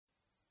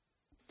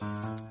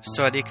ส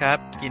วัสดีครับ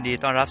ยินดี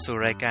ต้อนรับสู่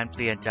รายการเป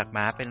ลี่ยนจากหม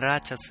าเป็นรา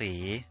ชสี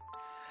ห์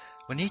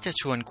วันนี้จะ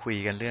ชวนคุย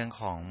กันเรื่อง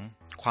ของ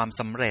ความ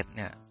สำเร็จเ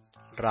นี่ย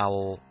เรา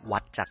วั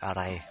ดจากอะไ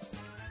ร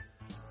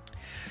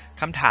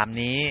คำถาม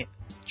นี้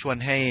ชวน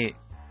ให้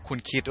คุณ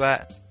คิดว่า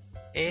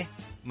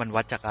มัน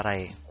วัดจากอะไร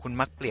คุณ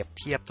มักเปรียบ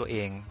เทียบตัวเอ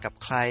งกับ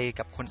ใคร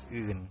กับคน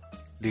อื่น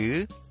หรือ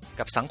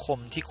กับสังคม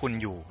ที่คุณ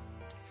อยู่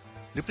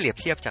หรือเปรียบ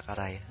เทียบจากอะ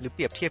ไรหรือเป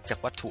รียบเทียบจาก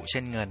วัตถุเ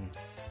ช่นเงิน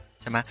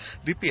ใช่ไหม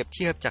หรือเปรียบเ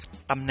ทียบจาก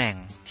ตำแหน่ง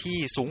ที่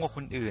สูงกว่าค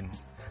นอื่น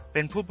เ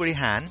ป็นผู้บริ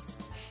หาร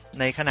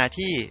ในขณะ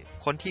ที่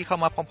คนที่เข้า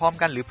มาพร้อม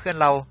ๆกันหรือเพื่อน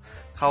เรา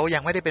เขายั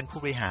งไม่ได้เป็นผู้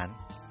บริหาร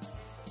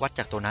วัดจ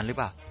ากตัวนั้นหรือเ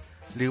ปล่า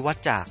หรือวัด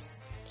จาก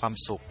ความ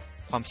สุข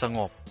ความสง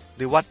บห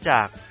รือวัดจ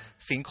าก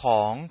สิ่งข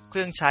องเค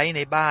รื่องใช้ใ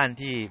นบ้าน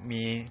ที่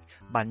มี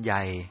บ้านให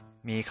ญ่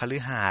มีคฤ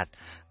หาสน์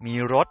มี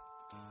รถ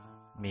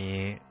มี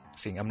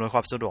สิ่งอำนวยคว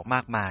ามสะดวกม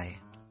ากมาย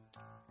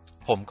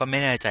ผมก็ไม่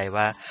แน่ใจ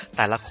ว่าแ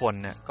ต่ละคน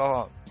เนี่ยก็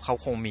เขา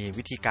คงมี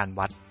วิธีการ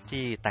วัด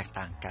ที่แตก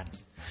ต่างกัน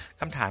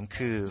คำถาม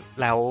คือ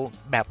แล้ว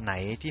แบบไหน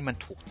ที่มัน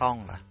ถูกต้อง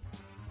ล่ะ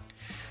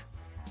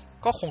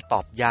ก็คงต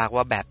อบยาก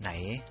ว่าแบบไหน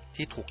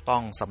ที่ถูกต้อ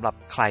งสำหรับ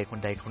ใครคน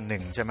ใดคนหนึ่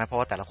งใช่ไหมเพราะ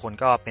ว่าแต่ละคน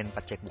ก็เป็น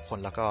ปัจเจกบุคคล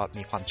แล้วก็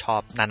มีความชอ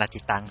บนานาจิ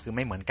ตตังคือไ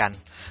ม่เหมือนกัน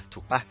ถู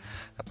กปะ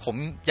ผม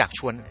อยากช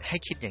วนให้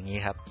คิดอย่างนี้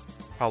ครับ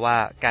เพราะว่า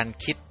การ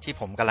คิดที่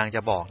ผมกำลังจ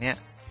ะบอกเนี่ย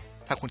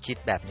ถ้าคุณคิด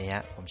แบบนี้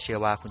ผมเชื่อ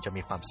ว่าคุณจะ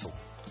มีความสุข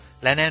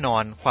และแน่นอ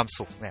นความ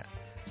สุขเนี่ย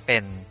เป็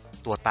น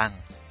ตัวตั้ง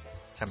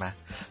ใช่ไหม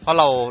เพราะ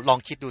เราลอง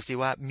คิดดูซิ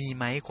ว่ามีไ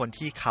หมคน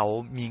ที่เขา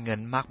มีเงิน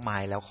มากมา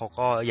ยแล้วเขา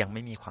ก็ยังไ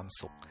ม่มีความ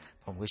สุข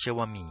ผมก็เชื่อ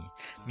ว่า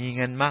มีเ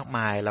งินมากม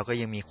ายแล้วก็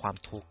ยังมีความ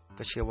ทุกข์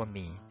ก็เชื่อว่า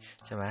มี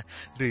ใช่ไหม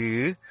หรือ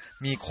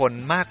มีคน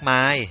มากม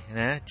าย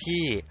นะ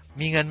ที่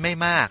มีเงินไม่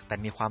มากแต่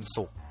มีความ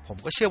สุขผม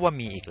ก็เชื่อว่า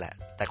มีอีกแหละ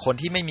แต่คน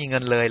ที่ไม่มีเงิ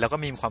นเลยแล้วก็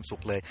มีความสุ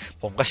ขเลย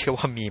ผมก็เชื่อ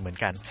ว่ามีเหมือน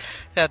กัน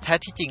แต่แท้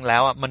ที่จริงแล้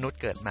วมนุษย์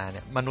เกิดมาเ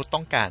นี่ยมนุษย์ต้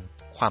องการ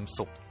ความ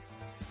สุข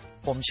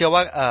ผมเชื่อว่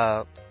า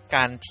ก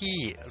ารที่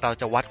เรา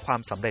จะวัดควา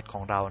มสำเร็จข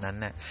องเรานั้น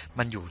น่ะ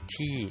มันอยู่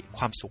ที่ค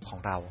วามสุขขอ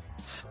งเรา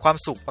ความ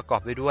สุขประกอ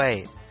บไปด้วย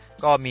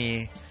ก็มี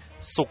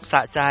สุขส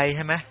ะใจใ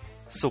ช่ไหม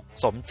สุข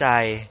สมใจ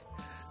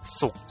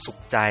สุข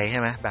ใจใช่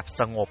ไหมแบบ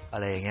สงบอะ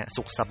ไรอย่างเงี้ย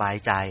สุขสบาย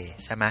ใจ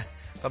ใช่ไหม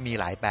ก็มี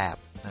หลายแบบ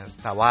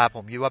แต่ว่าผ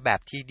มคิดว่าแบบ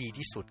ที่ดี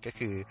ที่สุดก็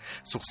คือ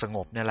สุขสง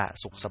บนี่แหละ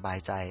สุขสบาย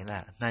ใจนี่แหล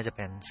ะน่าจะเ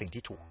ป็นสิ่ง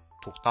ที่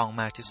ถูกต้อง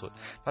มากที่สุด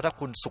เพราะถ้า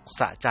คุณสุข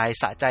สะ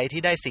ใจ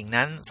ที่ได้สิ่ง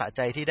นั้นสะใ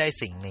จที่ได้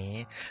สิ่งนี้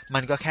มั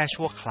นก็แค่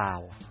ชั่วครา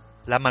ว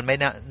แล้วมันไม่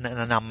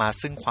นำมา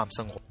ซึ่งความส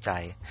งบใจ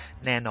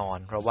แน่นอน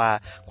เพราะว่า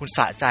คุณส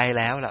ะใจ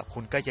แล้วล่ะคุ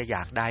ณก็จะอย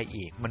ากได้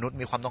อีกมนุษย์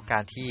มีความต้องกา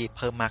รที่เ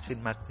พิ่มมากขึ้น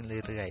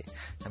เรื่อย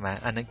ๆใช่ไหม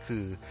อันนั้นคื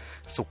อ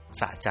สุข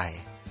สะใจ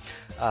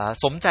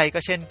สมใจก็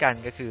เช่นกัน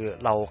ก็คือ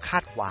เราคา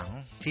ดหวัง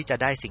ที่จะ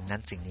ได้สิ่งนั้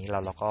นสิ่งนี้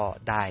เราก็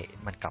ได้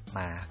มันกลับม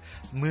า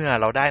เมื่อ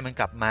เราได้มัน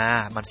กลับมา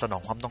มันสนอ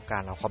งความต้องกา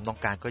รเราความต้อง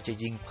การก็จะ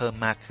ยิ่งเพิ่ม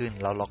มากขึ้น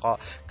แล้วเราก็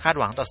คาด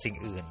หวังต่อสิ่ง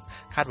อื่น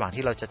คาดหวัง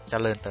ที่เราจะเจ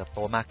ริญเติบโต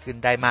มากขึ้น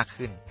ได้มาก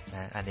ขึ้นน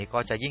ะอันนี้ก็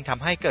จะยิ่งท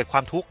ำให้เกิดคว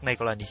ามทุกข์ใน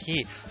กรณีที่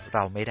เร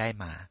าไม่ได้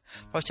มา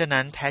เพราะฉะ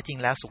นั้นแท้จริง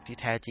แล้วสุขที่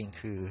แท้จริง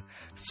คือ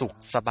สุข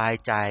สบาย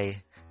ใจ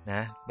น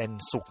ะเป็น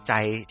สุขใจ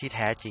ที่แ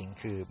ท้จริง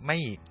คือไม่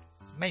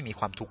มี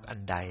ความทุกข์อัน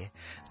ใด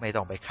ไม่ต้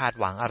องไปคาด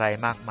หวังอะไร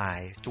มากมาย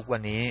ทุกวั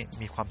นนี้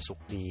มีความสุ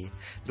ขดี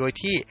โดย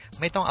ที่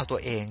ไม่ต้องเอาตัว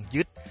เอง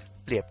ยึด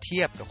เปรียบเที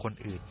ยบกับคน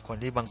อื่นคน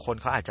ที่บางคน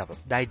เขาอาจจะแบบ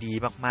ได้ดี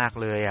มาก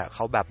ๆเลยเข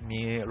าแบบ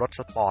มีรถ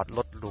สปอร์ตร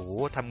ถหรู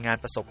ทำงาน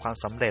ประสบความ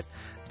สำเร็จ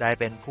ได้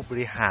เป็นผู้บ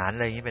ริหารอะ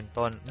ไรอย่างนี้เป็น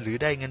ต้นหรือ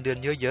ได้เงินเดือน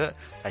เยอะ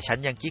ๆแต่ฉัน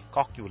ยังกิ๊ก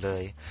ก๊อกอยู่เล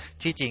ย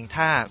ที่จริง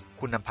ถ้า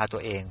คุณนำพาตั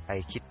วเองไป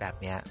คิดแบบ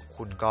นี้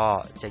คุณก็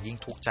จะยิ่ง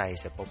ทุกข์ใจ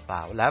เสียเปล่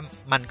าๆและ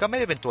มันก็ไม่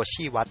ได้เป็นตัว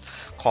ชี้วัด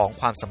ของ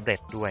ความสำเร็จ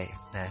ด้วย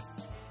นะ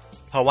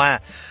เพราะว่า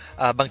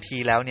บางที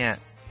แล้วเนี่ย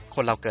ค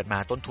นเราเกิดมา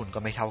ต้นทุนก็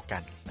ไม่เท่ากั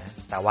นนะ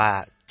แต่ว่า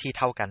ที่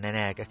เท่ากันแ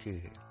น่ๆก็คือ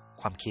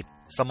ความคิด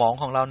สมอง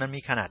ของเรานั้น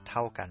มีขนาดเ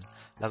ท่ากัน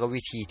แล้วก็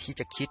วิธีที่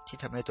จะคิดที่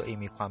ทำให้ตัวเอง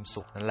มีความ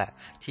สุขนั่นแหละ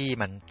ที่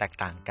มันแตก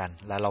ต่างกัน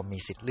และเรามี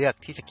สิทธิ์เลือก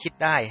ที่จะคิด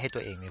ได้ให้ตั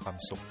วเองมีความ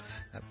สุข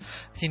ครับ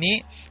ทีนี้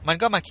มัน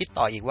ก็มาคิด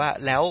ต่ออีกว่า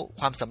แล้ว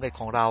ความสำเร็จ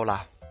ของเราล่ะ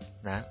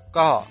นะ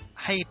ก็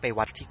ให้ไป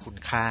วัดที่คุณ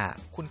ค่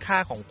า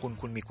ของ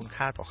คุณมีคุณ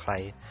ค่าต่อใคร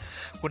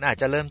คุณอาจ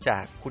จะเริ่มจา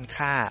กคุณ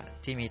ค่า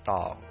ที่มีต่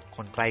อค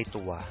นใกล้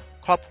ตัว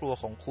ครอบครัว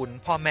ของคุณ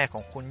พ่อแม่ข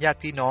องคุณญาติ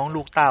พี่น้อง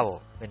ลูกเต้า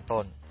เป็น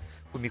ต้น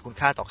คุณมีคุณ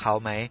ค่าต่อเขา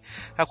ไหม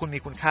ถ้าคุณมี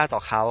คุณค่าต่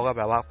อเขาก็แป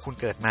ลว่าคุณ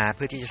เกิดมาเ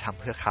พื่อที่จะทำ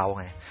เพื่อเขา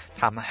ไง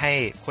ทำให้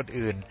คน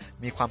อื่น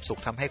มีความสุข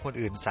ทำให้คน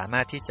อื่นสามา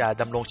รถที่จะ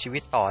ดำรงชีวิ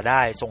ตต่อไ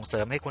ด้ส่งเสริ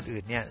มให้คน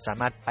อื่นเนี่ยสา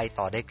มารถไป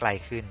ต่อได้ไกล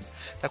ขึ้น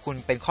ถ้าคุณ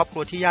เป็นครอบครั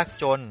วที่ยาก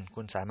จน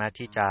คุณสามารถ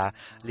ที่จะ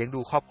เลี้ยงดู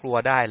ครอบครัว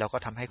ได้แล้วก็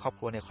ทำให้ครอบค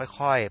รัวเนี่ย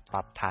ค่อยๆป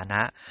รับฐาน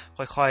ะ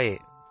ค่อยๆ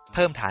เ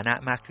พิ่มฐานะ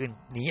มากขึ้น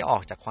หนีออ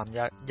กจากความ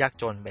ยาก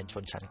จนเป็นช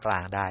นชั้นกลา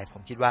งได้ผ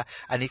มคิดว่า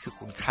อันนี้คือ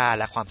คุณค่า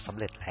และความสำ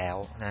เร็จแล้ว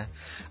นะ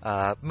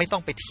ไม่ต้อ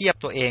งไปเทียบ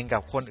ตัวเองกั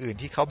บคนอื่น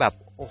ที่เขาแบบ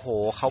โอ้โห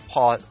เ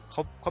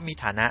ขามี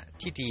ฐานะ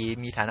ที่ดี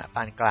มีฐานะป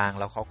านกลาง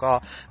แล้วเขาก็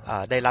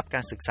ได้รับกา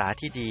รศึกษา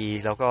ที่ดี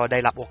แล้วก็ได้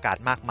รับโอกาส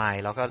มากมาย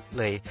แล้วก็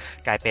เลย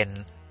กลายเป็น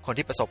คน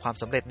ที่ประสบความ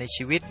สำเร็จใน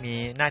ชีวิตมี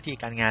หน้าที่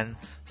การงาน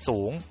สู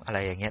งอะไร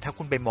อย่างเงี้ยถ้า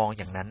คุณไปมอง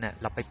อย่างนั้นน่ะ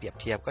เราไปเปรียบ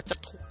เทียบก็จะ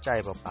ทุกข์ใจ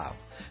เปล่า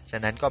ๆฉ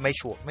ะนั้นก็ไ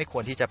ม่ค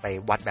วรที่จะไป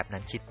วัดแบบนั้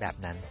นคิดแบบ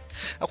นั้น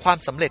แล้วความ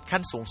สำเร็จขั้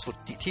นสูงสุด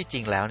ที่จ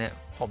ริงแล้วเนี่ย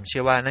ผมเชื่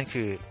อว่านั่น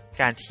คือ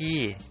การที่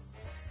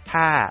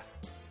ถ้า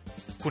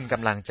คุณก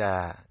ำลังจะ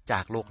จา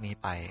กโลกนี้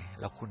ไป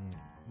แล้วคุณ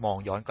มอง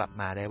ย้อนกลับ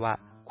มาได้ว่า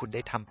คุณไ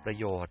ด้ทำประ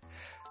โยชน์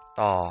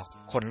ต่อ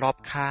คนรอบ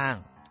ข้าง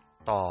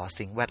ต่อ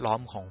สิ่งแวดล้อ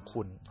มของ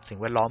คุณสิ่ง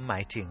แวดล้อมหมา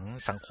ยถึง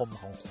สังคม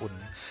ของคุณ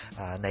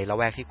ในละ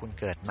แวกที่คุณ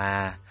เกิดมา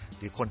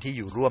หรือคนที่อ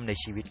ยู่ร่วมใน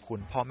ชีวิตคุณ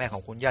พ่อแม่ขอ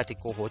งคุณญาติ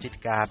โกโหติ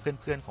กาเ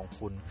พื่อนๆของ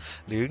คุณ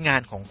หรืองา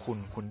นของ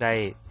คุณได้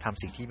ท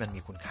ำสิ่งที่มันมี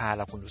คุณค่าแ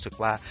ล้วคุณรู้สึก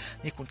ว่า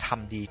นี่คุณท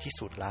ำดีที่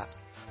สุดละ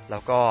แล้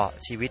วก็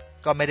ชีวิต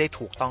ก็ไม่ได้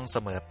ถูกต้องเส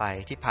มอไป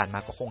ที่ผ่านมา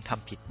ก็คงท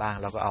ำผิดบ้าง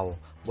แล้วก็เอา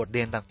บทเ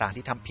รียนต่างๆ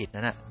ที่ทำผิด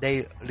นั้นได้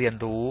เรียน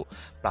รู้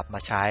ปรับมา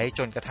ใช้จ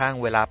นกระทั่ง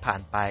เวลาผ่า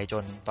นไปจ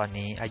นตอน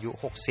นี้อายุ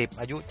60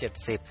อายุ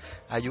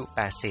70อายุ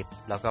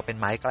80แล้วก็เป็น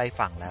ไม้ใกล้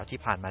ฝั่งแล้วที่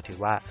ผ่านมาถือ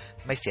ว่า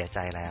ไม่เสียใจ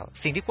แล้ว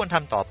สิ่งที่ควรท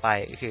ำต่อไป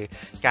คือ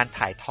การ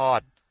ถ่ายทอด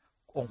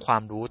องค์ควา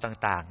มรู้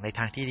ต่างๆในท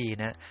างที่ดี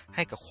นะใ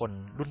ห้กับคน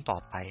รุ่นต่อ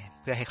ไป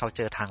เพื่อให้เขาเ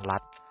จอทางลั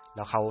ดแ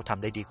ล้วเขาท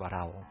ำได้ดีกว่าเร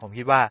าผม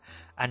คิดว่า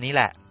อันนี้แ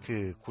หละคื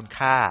อคุณ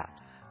ค่า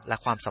และ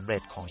ความสำเร็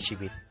จของชี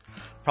วิต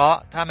เพราะ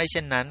ถ้าไม่เ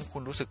ช่นนั้นคุ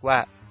ณรู้สึกว่า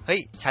เฮ้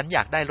ยฉันอย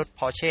ากได้รถ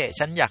Porsche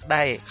ฉันอยากไ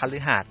ด้คฤ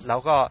หาสน์แล้ว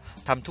ก็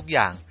ทำทุกอ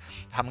ย่าง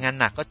ทำงาน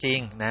หนักก็จริง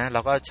นะเร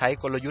าก็ใช้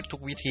กลยุทธ์ทุ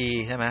กวิธี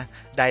ใช่ไหม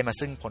ได้มา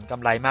ซึ่งผลกำ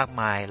ไรมาก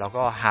มายแล้ว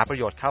ก็หาประ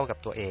โยชน์เข้ากับ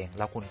ตัวเองแ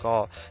ล้วคุณก็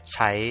ใ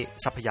ช้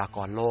ทรัพยาก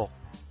รโลก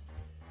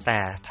แต่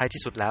ท้าย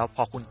ที่สุดแล้วพ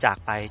อคุณจาก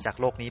ไปจาก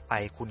โลกนี้ไป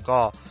คุณก็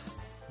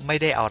ไม่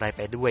ได้เอาอะไรไ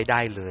ปด้วยไ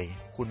ด้เลย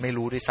คุณไม่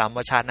รู้ด้วยซ้ำ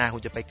ว่าชาติหน้าคุ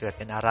ณจะไปเกิดเ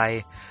ป็นอะไร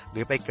หรื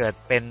อไปเกิด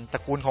เป็นตร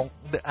ะกูลของ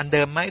อันเ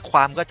ดิมไหมคว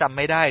ามก็จำไ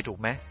ม่ได้ถูก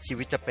ไหมชี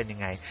วิตจะเป็นยัง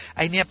ไงไ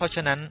อเนี่ยเพราะฉ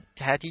ะนั้น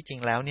แท้ที่จริง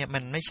แล้วเนี่ยมั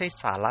นไม่ใช่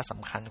สาระส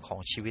ำคัญของ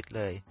ชีวิตเ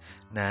ลย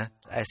นะ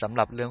ไอสำห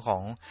รับเรื่องขอ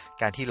ง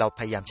การที่เรา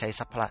พยายามใช้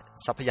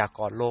ทรัพยาก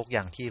รโลกอ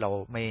ย่างที่เรา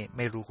ไ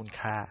ม่รู้คุณ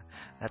ค่า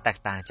และแตก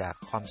ต่างจาก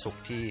ความสุข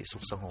ที่สุ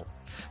ขสงบ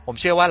ผม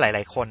เชื่อว่าหล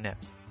ายๆคนเนี่ย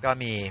ก็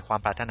มีความ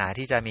ปรารถนา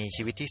ที่จะมี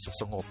ชีวิตที่สุข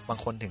สงบบาง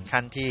คนถึง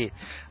ขั้นที่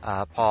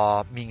พอ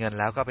มีเงิน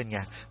แล้วก็เป็นไง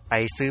ไป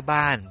ซื้อ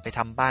บ้านไปท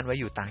ำบ้านไว้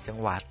อยู่ต่างจัง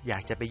หวัดอยา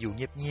กจะไปอยู่เ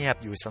งียบ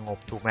ๆอยู่สงบ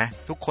ถูกไหม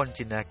ทุกคน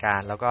จินตนากา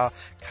รแล้วก็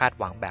คาด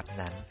หวังแบบ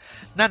นั้น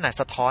นั่นน่ะ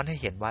สะท้อนให้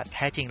เห็นว่าแ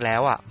ท้จริงแล้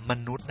วม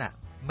นุษย์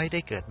ไม่ได้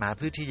เกิดมาเ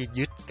พื่อที่จะ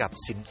ยึดกับ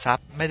สินทรัพ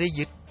ย์ไม่ได้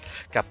ยึด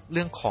กับเ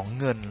รื่องของ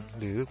เงิน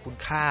หรือคุณ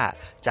ค่า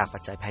จากปั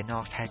จจัยภายนอ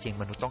กแท้จริง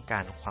มนุษย์ต้องกา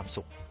รความ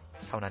สุข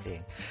เท่านั้นเอ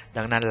ง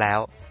ดังนั้นแล้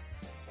ว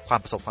ค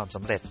วามประสบความส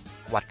ำเร็จ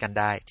วัดกัน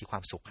ได้ที่ควา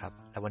มสุขครับ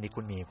แต่วันนี้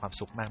คุณมีความ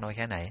สุขมากน้อยแ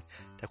ค่ไหน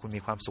ถ้าคุณ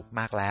มีความสุข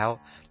มากแล้ว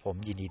ผม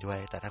ยินดีด้วย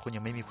แต่ถ้าคุณ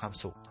ยังไม่มีความ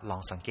สุขลอ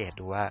งสังเกต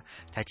ดูว่า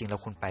แท้จริงแล้ว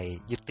คุณไป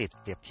ยึดติด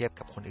เปรียบเทียบ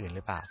กับคนอื่นห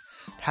รือเปล่า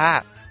ถ้า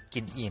กิ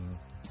นอิ่ม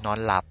นอน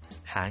หลับ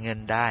หาเงิน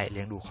ได้เ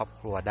ลี้ยงดูครอบ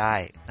ครัวได้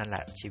นั่นแหล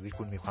ะชีวิต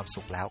คุณมีความ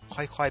สุขแล้ว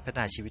ค่อยๆพัฒ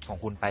นาชีวิตของ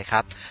คุณไปค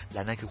รับแล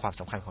ะนั่นคือความ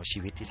สำคัญของชี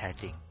วิตที่แท้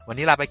จริงวัน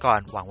นี้ลาไปก่อน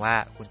หวังว่า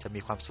คุณจะมี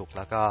ความสุขแ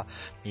ล้วก็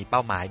มีเป้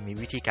าหมายมี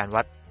วิธีการ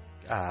วัด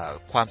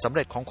ความสำเ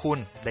ร็จของคุณ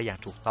ได้อย่าง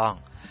ถูกต้อง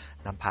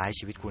นำพาให้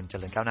ชีวิตคุณเจ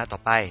ริญก้าวหน้าต่อ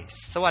ไป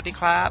สวัสดี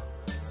ครั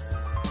บ